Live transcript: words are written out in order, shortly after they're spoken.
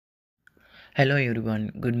Hello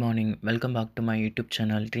everyone, good morning. Welcome back to my YouTube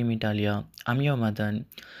channel Dream Italia. I'm your Madan.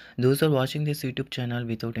 Those who are watching this YouTube channel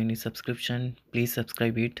without any subscription, please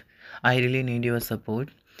subscribe it. I really need your support.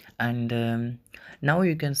 And now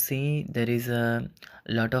you can see there is a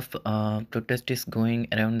lot of protest is going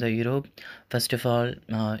around the Europe. First of all,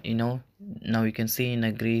 now you can see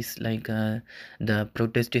in Greece the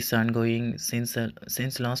protest is ongoing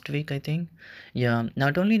since last week I think. Yeah,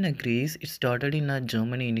 not only in Greece, it started in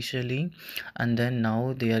Germany initially, and then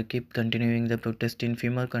now they are keep continuing the protest in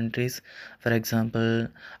few more countries. For example,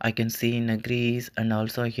 I can see in Greece, and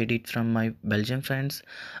also I heard it from my Belgian friends.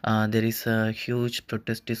 There is a huge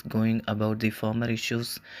protest is going about the farmer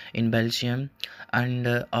issues in Belgium,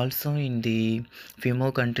 and also in the few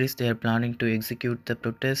more countries they are planning to execute the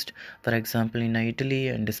protest. For example, in Italy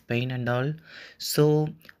and Spain and all. So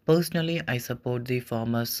personally, I support the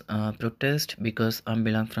farmers' protest because I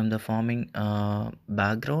belong from the farming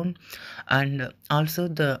background, and also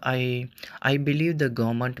I believe the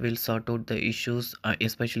government will sort out the issues,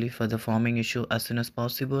 especially for the farming issue as soon as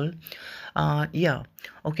possible. Yeah,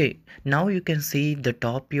 okay. Now you can see the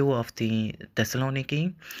top view of the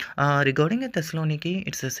Thessaloniki. Regarding Thessaloniki,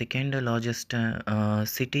 it's the second largest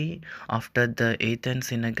city after the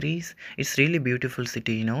Athens in Greece. It's really beautiful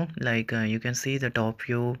city, you can see the top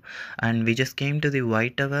view, and we just came to the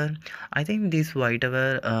White Tower. I think this White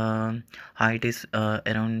Tower height is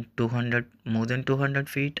around 200, more than 200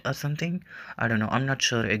 feet or something. I don't know. I'm not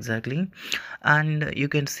sure exactly. And you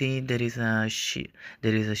can see there is a ship,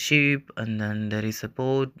 and then there is a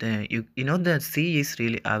boat. The sea is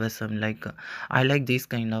really awesome. I like this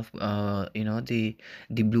kind of the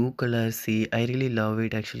blue color sea. I really love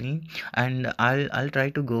it actually, and I'll try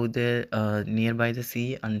to go there nearby the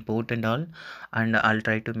sea and port and all, and I'll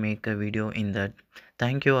try to make a video in that.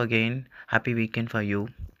 Thank you again. Happy weekend for you.